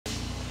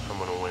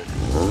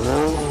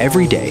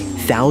Every day,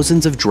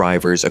 thousands of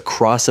drivers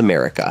across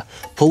America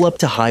pull up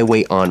to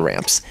highway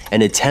on-ramps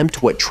and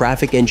attempt what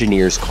traffic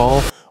engineers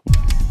call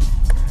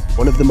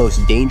one of the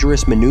most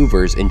dangerous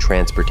maneuvers in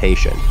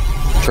transportation,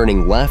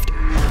 turning left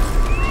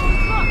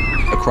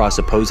across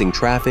opposing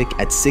traffic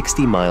at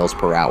 60 miles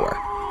per hour.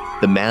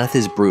 The math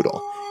is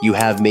brutal. You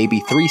have maybe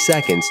 3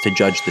 seconds to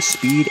judge the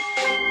speed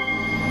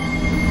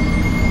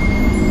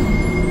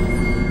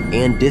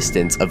and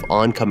distance of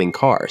oncoming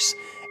cars,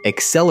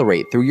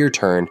 accelerate through your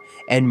turn,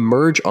 and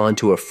merge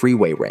onto a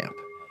freeway ramp.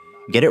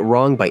 Get it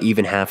wrong by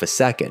even half a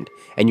second,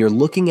 and you're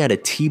looking at a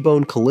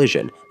T-bone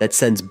collision that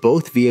sends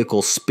both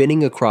vehicles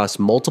spinning across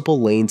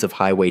multiple lanes of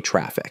highway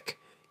traffic.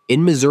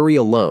 In Missouri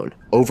alone,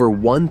 over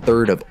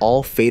 1/3 of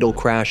all fatal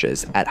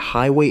crashes at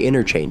highway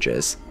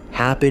interchanges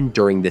happen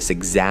during this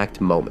exact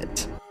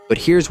moment. But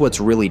here's what's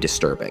really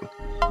disturbing.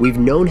 We've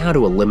known how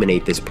to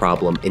eliminate this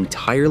problem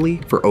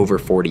entirely for over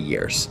 40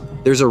 years.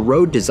 There's a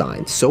road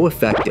design so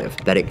effective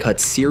that it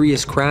cuts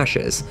serious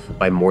crashes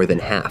by more than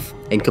half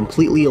and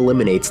completely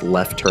eliminates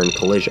left turn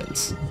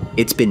collisions.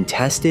 It's been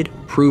tested,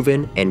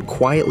 proven, and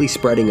quietly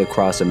spreading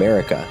across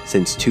America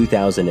since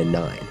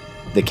 2009.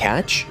 The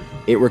catch?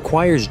 It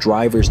requires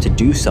drivers to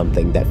do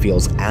something that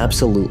feels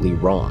absolutely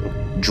wrong.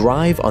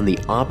 Drive on the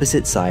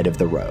opposite side of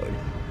the road.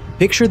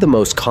 Picture the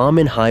most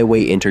common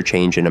highway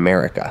interchange in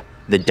America,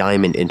 the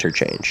Diamond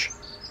Interchange.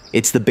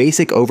 It's the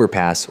basic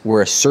overpass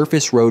where a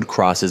surface road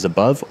crosses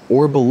above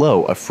or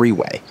below a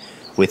freeway,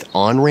 with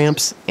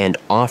on-ramps and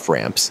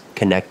off-ramps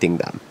connecting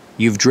them.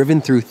 You've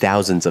driven through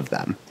thousands of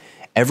them.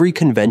 Every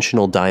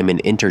conventional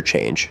diamond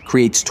interchange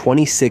creates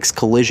 26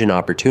 collision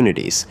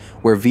opportunities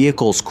where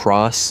vehicles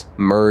cross,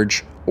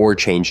 merge, or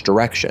change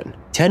direction.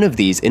 10 of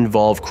these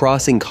involve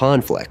crossing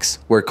conflicts,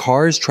 where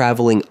cars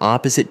traveling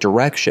opposite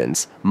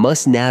directions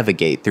must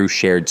navigate through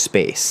shared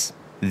space.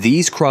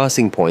 These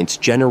crossing points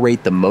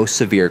generate the most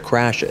severe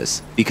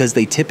crashes because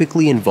they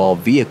typically involve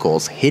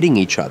vehicles hitting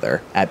each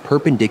other at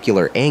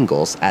perpendicular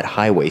angles at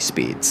highway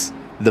speeds.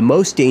 The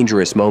most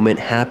dangerous moment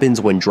happens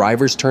when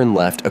drivers turn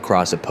left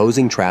across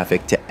opposing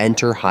traffic to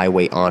enter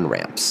highway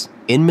on-ramps.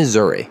 In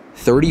Missouri,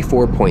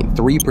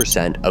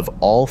 34.3% of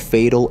all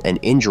fatal and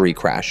injury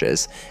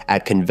crashes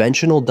at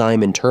conventional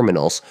diamond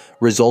terminals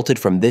resulted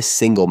from this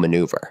single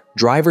maneuver.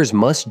 Drivers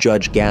must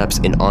judge gaps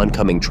in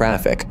oncoming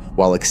traffic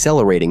while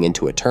accelerating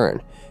into a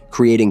turn,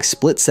 creating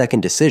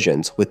split-second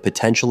decisions with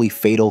potentially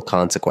fatal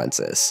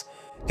consequences.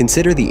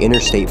 Consider the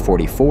Interstate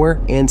 44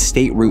 and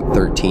State Route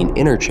 13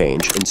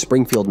 interchange in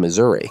Springfield,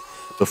 Missouri,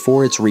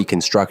 before its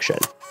reconstruction.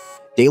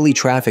 Daily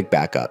traffic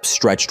backups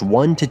stretched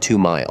 1 to 2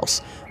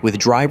 miles, with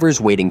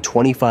drivers waiting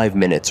 25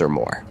 minutes or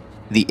more.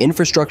 The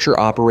infrastructure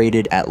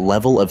operated at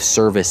level of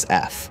service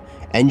F,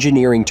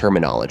 engineering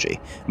terminology,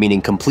 meaning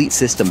complete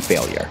system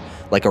failure,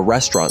 like a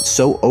restaurant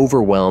so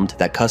overwhelmed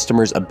that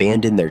customers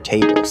abandoned their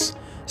tables.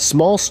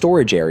 Small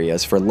storage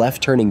areas for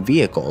left-turning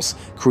vehicles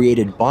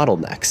created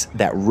bottlenecks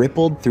that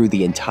rippled through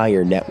the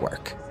entire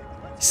network.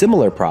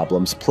 Similar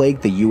problems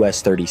plagued the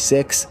US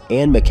 36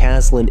 and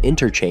McCaslin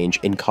interchange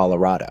in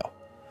Colorado.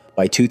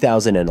 By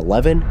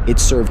 2011, it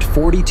served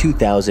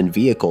 42,000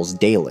 vehicles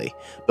daily,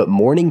 but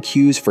morning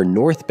queues for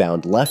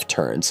northbound left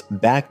turns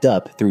backed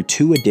up through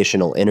 2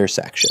 additional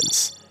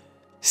intersections.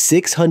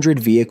 600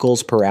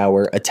 vehicles per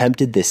hour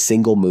attempted this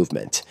single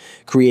movement,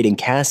 creating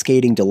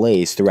cascading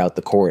delays throughout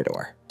the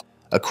corridor.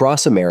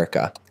 Across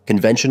America,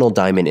 conventional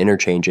diamond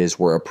interchanges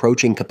were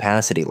approaching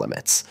capacity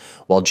limits,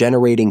 while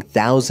generating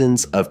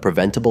thousands of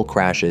preventable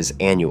crashes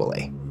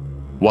annually.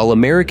 While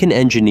American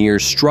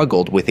engineers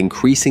struggled with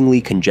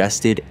increasingly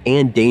congested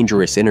and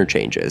dangerous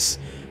interchanges,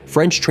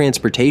 French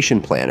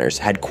transportation planners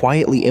had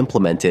quietly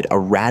implemented a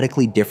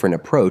radically different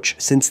approach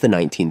since the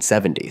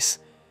 1970s.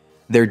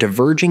 Their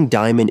diverging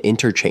diamond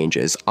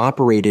interchanges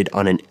operated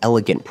on an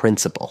elegant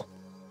principle: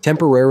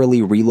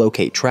 temporarily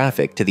relocate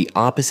traffic to the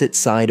opposite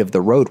side of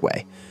the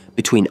roadway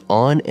between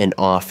on and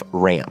off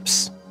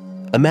ramps.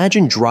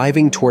 Imagine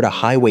driving toward a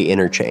highway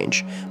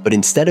interchange, but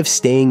instead of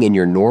staying in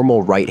your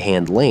normal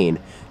right-hand lane,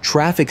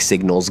 traffic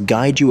signals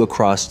guide you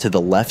across to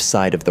the left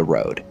side of the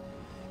road.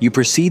 You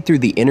proceed through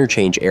the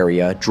interchange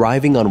area,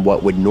 driving on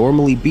what would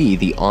normally be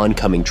the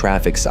oncoming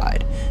traffic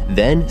side.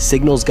 Then,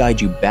 signals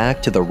guide you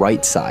back to the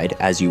right side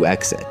as you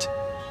exit.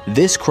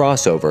 This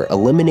crossover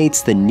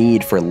eliminates the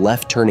need for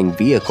left-turning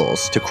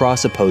vehicles to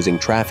cross opposing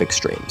traffic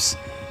streams.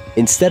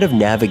 Instead of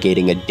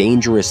navigating a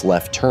dangerous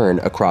left turn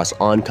across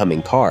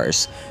oncoming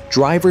cars,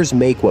 drivers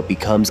make what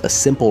becomes a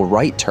simple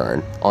right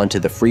turn onto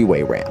the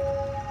freeway ramp.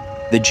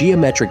 The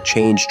geometric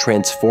change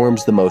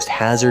transforms the most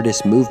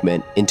hazardous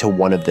movement into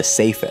one of the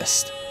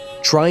safest,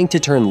 trying to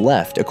turn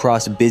left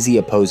across busy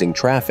opposing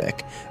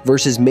traffic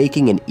versus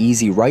making an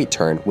easy right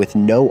turn with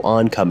no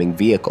oncoming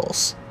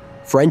vehicles.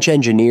 French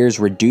engineers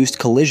reduced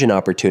collision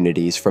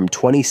opportunities from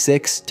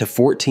 26 to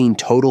 14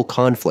 total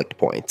conflict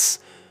points.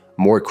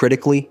 More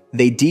critically,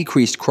 they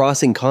decreased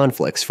crossing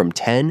conflicts from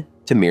 10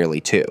 to merely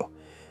 2.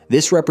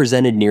 This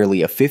represented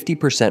nearly a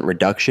 50%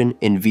 reduction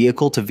in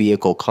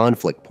vehicle-to-vehicle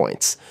conflict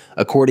points,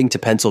 according to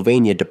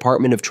Pennsylvania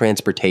Department of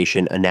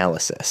Transportation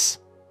analysis.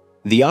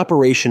 The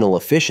operational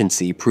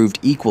efficiency proved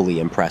equally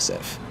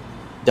impressive.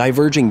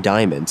 Diverging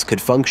diamonds could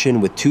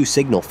function with 2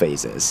 signal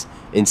phases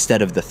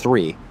instead of the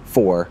 3,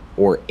 4,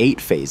 or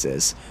 8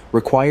 phases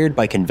required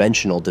by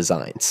conventional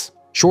designs.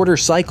 Shorter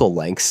cycle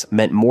lengths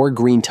meant more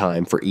green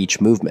time for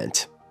each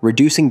movement,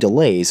 reducing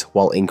delays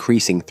while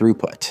increasing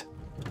throughput.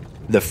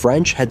 The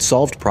French had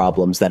solved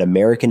problems that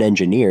American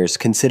engineers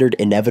considered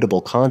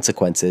inevitable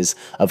consequences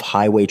of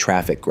highway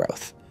traffic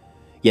growth.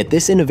 Yet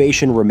this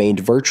innovation remained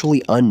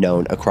virtually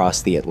unknown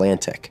across the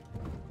Atlantic.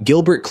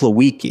 Gilbert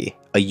Klawicki,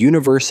 a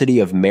University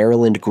of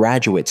Maryland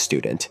graduate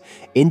student,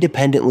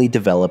 independently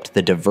developed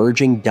the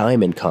diverging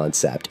diamond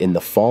concept in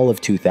the fall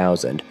of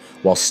 2000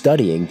 while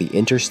studying the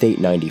Interstate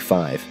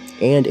 95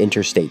 and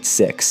Interstate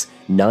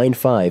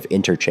 6/95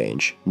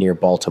 interchange near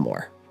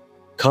Baltimore.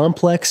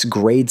 Complex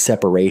grade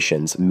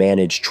separations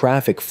manage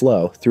traffic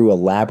flow through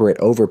elaborate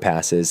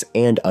overpasses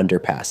and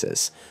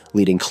underpasses,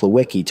 leading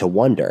Klawicki to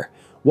wonder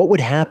what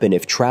would happen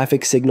if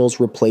traffic signals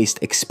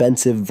replaced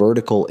expensive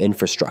vertical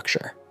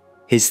infrastructure.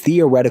 His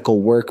theoretical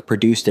work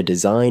produced a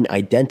design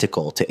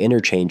identical to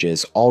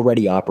interchanges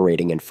already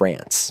operating in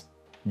France.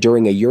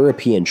 During a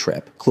European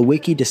trip,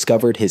 Klawicki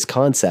discovered his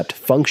concept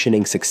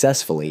functioning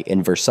successfully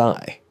in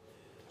Versailles.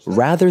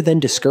 Rather than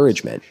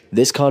discouragement,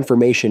 this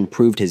confirmation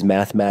proved his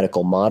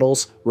mathematical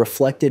models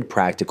reflected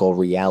practical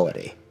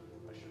reality.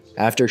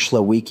 After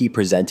Klawicki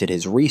presented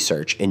his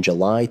research in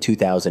July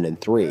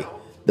 2003,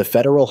 the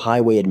Federal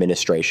Highway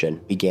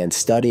Administration began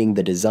studying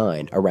the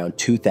design around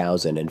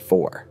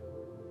 2004.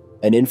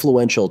 An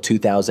influential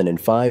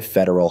 2005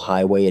 Federal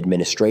Highway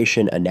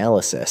Administration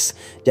analysis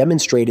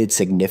demonstrated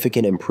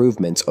significant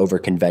improvements over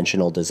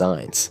conventional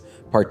designs,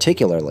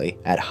 particularly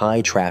at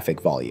high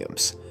traffic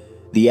volumes.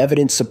 The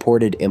evidence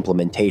supported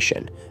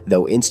implementation,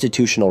 though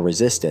institutional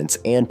resistance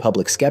and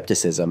public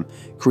skepticism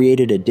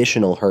created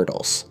additional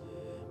hurdles.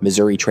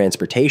 Missouri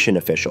transportation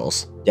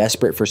officials,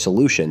 desperate for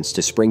solutions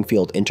to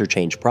Springfield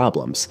interchange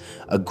problems,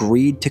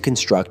 agreed to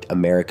construct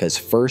America's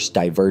first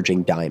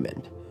diverging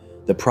diamond.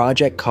 The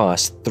project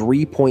cost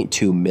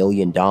 $3.2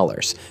 million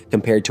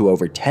compared to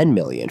over $10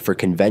 million for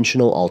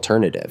conventional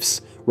alternatives,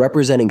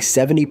 representing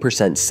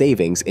 70%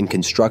 savings in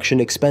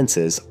construction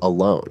expenses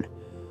alone.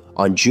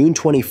 On June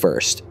 21,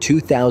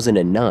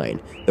 2009,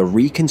 the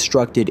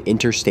reconstructed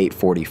Interstate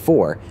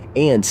 44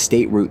 and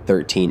State Route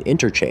 13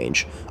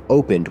 interchange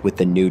opened with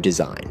the new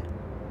design.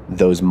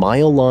 Those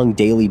mile-long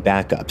daily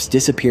backups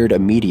disappeared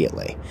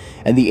immediately,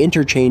 and the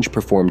interchange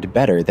performed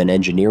better than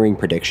engineering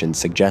predictions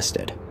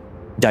suggested.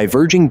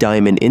 Diverging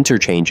diamond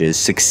interchanges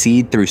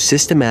succeed through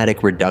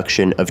systematic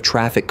reduction of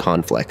traffic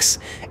conflicts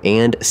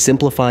and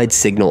simplified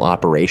signal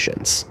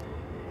operations.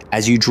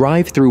 As you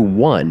drive through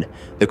one,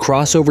 the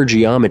crossover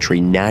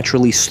geometry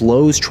naturally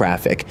slows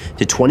traffic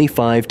to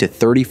 25 to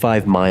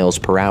 35 miles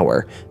per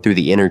hour through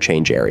the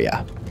interchange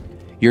area.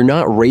 You're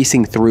not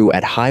racing through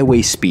at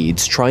highway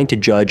speeds trying to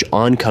judge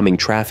oncoming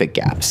traffic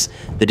gaps.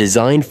 The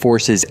design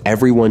forces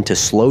everyone to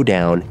slow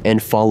down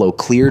and follow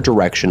clear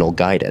directional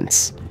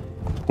guidance.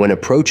 When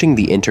approaching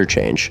the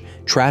interchange,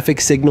 traffic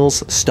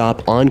signals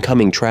stop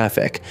oncoming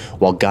traffic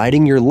while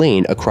guiding your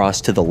lane across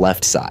to the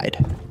left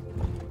side.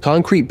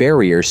 Concrete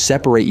barriers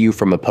separate you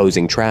from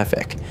opposing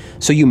traffic,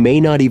 so you may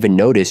not even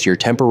notice you're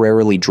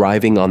temporarily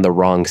driving on the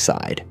wrong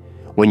side.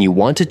 When you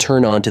want to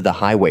turn onto the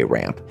highway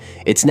ramp,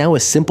 it's now a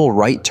simple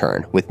right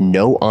turn with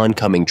no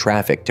oncoming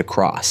traffic to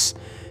cross.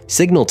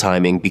 Signal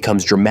timing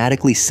becomes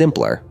dramatically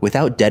simpler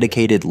without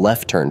dedicated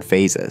left turn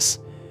phases.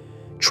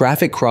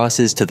 Traffic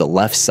crosses to the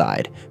left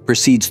side,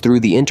 proceeds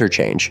through the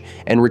interchange,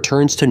 and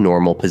returns to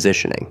normal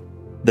positioning.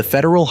 The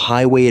Federal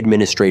Highway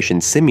Administration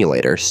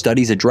simulator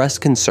studies address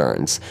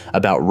concerns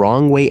about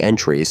wrong-way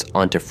entries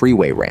onto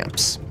freeway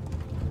ramps.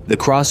 The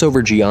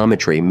crossover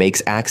geometry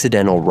makes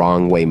accidental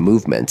wrong-way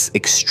movements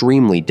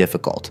extremely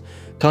difficult,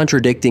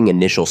 contradicting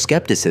initial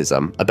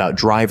skepticism about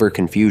driver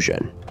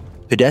confusion.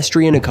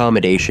 Pedestrian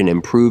accommodation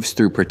improves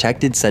through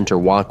protected center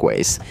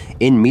walkways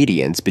in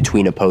medians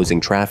between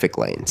opposing traffic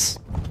lanes.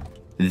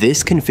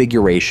 This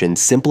configuration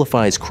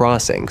simplifies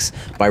crossings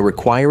by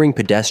requiring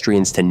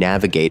pedestrians to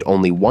navigate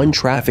only one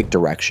traffic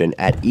direction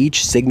at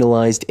each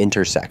signalized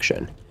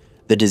intersection.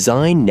 The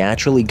design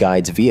naturally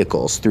guides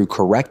vehicles through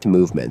correct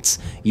movements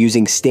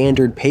using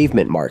standard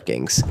pavement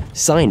markings,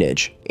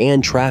 signage,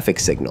 and traffic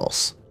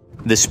signals.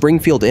 The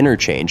Springfield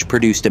interchange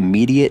produced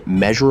immediate,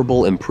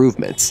 measurable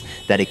improvements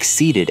that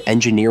exceeded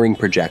engineering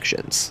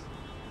projections.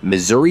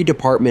 Missouri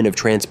Department of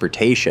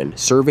Transportation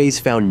surveys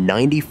found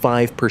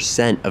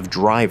 95% of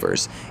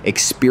drivers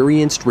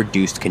experienced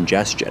reduced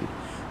congestion,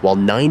 while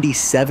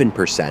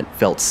 97%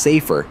 felt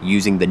safer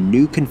using the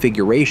new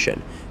configuration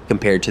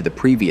compared to the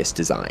previous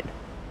design.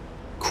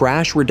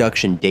 Crash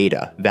reduction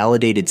data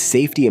validated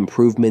safety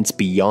improvements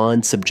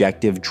beyond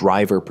subjective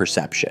driver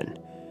perception.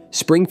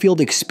 Springfield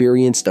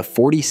experienced a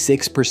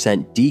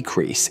 46%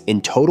 decrease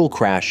in total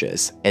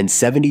crashes and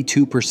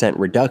 72%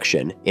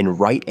 reduction in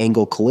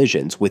right-angle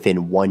collisions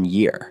within 1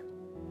 year.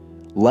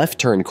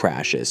 Left-turn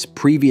crashes,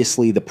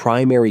 previously the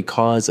primary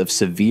cause of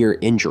severe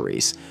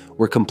injuries,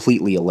 were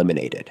completely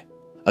eliminated.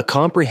 A A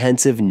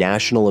comprehensive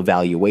national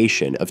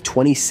evaluation of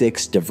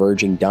 26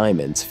 diverging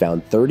diamonds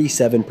found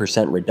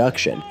 37%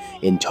 reduction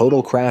in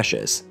total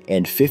crashes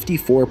and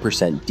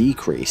 54%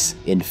 decrease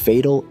in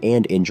fatal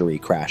and injury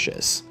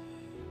crashes.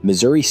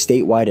 Missouri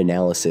statewide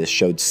analysis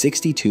showed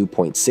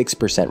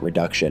 62.6%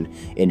 reduction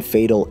in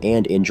fatal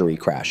and injury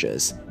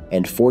crashes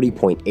and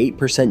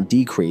 40.8%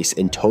 decrease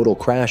in total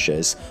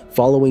crashes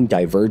following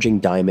diverging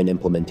diamond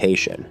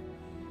implementation.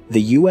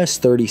 The US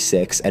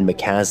 36 and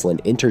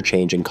McCaslin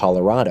interchange in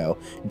Colorado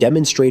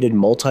demonstrated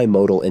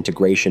multimodal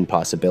integration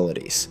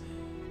possibilities.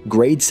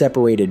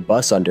 Grade-separated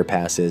bus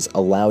underpasses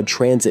allowed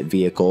transit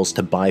vehicles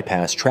to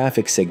bypass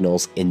traffic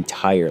signals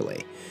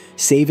entirely,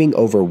 saving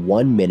over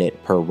 1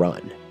 minute per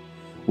run.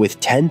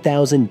 With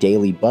 10,000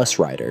 daily bus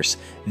riders,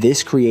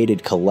 this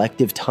created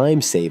collective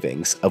time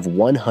savings of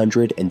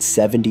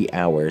 170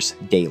 hours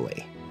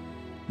daily.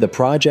 The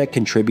project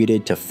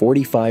contributed to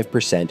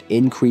 45%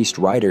 increased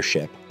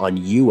ridership on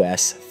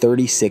US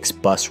 36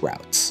 bus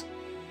routes.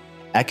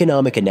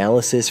 Economic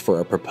analysis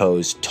for a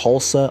proposed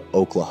Tulsa,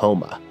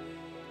 Oklahoma.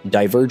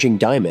 Diverging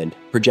Diamond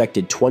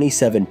projected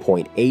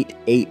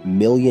 $27.88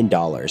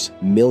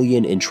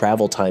 million in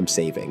travel time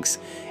savings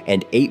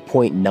and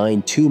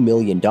 $8.92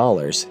 million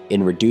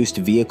in reduced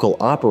vehicle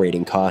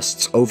operating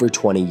costs over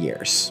 20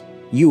 years.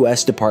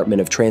 U.S. Department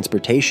of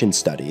Transportation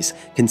studies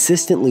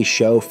consistently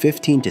show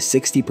 15 to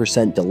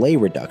 60% delay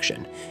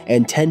reduction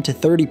and 10 to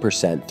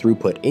 30%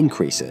 throughput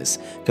increases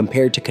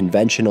compared to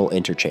conventional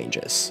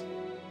interchanges.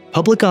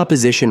 Public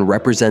opposition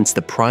represents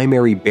the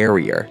primary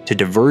barrier to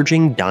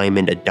diverging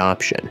diamond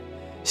adoption.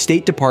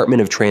 State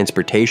Department of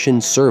Transportation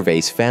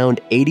surveys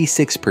found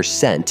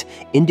 86%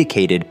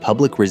 indicated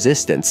public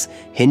resistance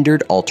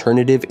hindered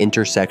alternative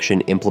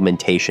intersection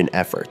implementation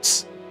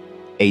efforts.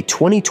 A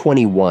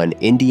 2021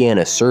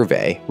 Indiana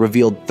survey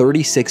revealed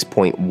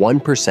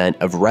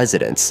 36.1% of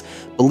residents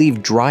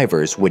believed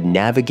drivers would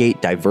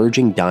navigate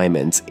diverging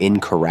diamonds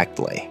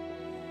incorrectly.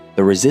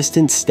 The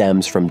resistance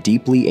stems from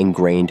deeply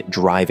ingrained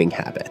driving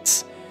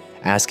habits.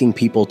 Asking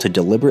people to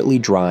deliberately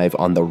drive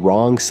on the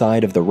wrong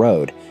side of the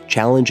road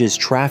challenges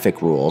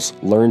traffic rules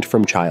learned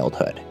from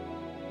childhood.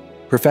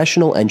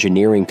 Professional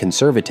engineering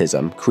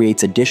conservatism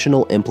creates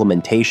additional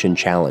implementation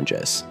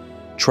challenges.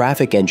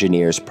 Traffic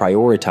engineers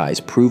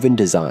prioritize proven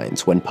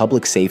designs when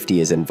public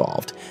safety is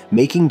involved,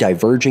 making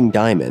diverging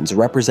diamonds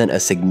represent a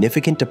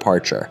significant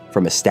departure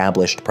from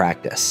established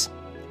practice.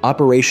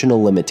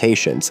 Operational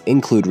limitations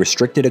include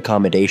restricted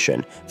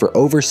accommodation for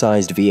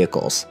oversized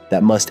vehicles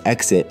that must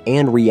exit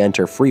and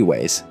re-enter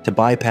freeways to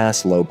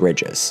bypass low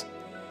bridges.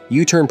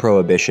 U-turn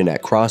prohibition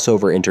at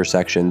crossover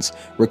intersections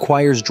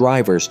requires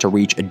drivers to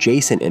reach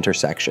adjacent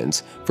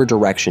intersections for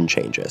direction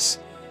changes.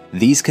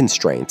 These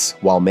constraints,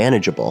 while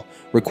manageable,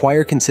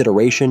 require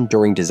consideration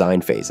during design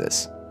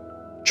phases.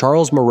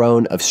 Charles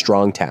Marone of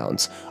Strong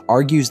Towns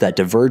argues that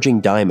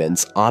diverging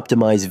diamonds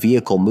optimize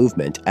vehicle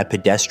movement at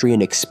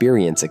pedestrian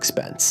experience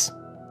expense.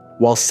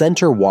 While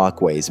center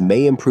walkways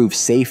may improve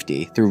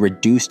safety through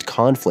reduced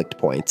conflict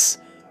points,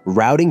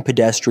 routing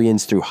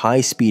pedestrians through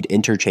high-speed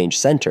interchange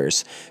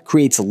centers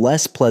creates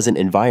less pleasant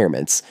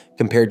environments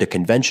compared to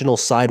conventional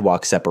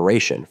sidewalk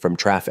separation from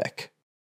traffic.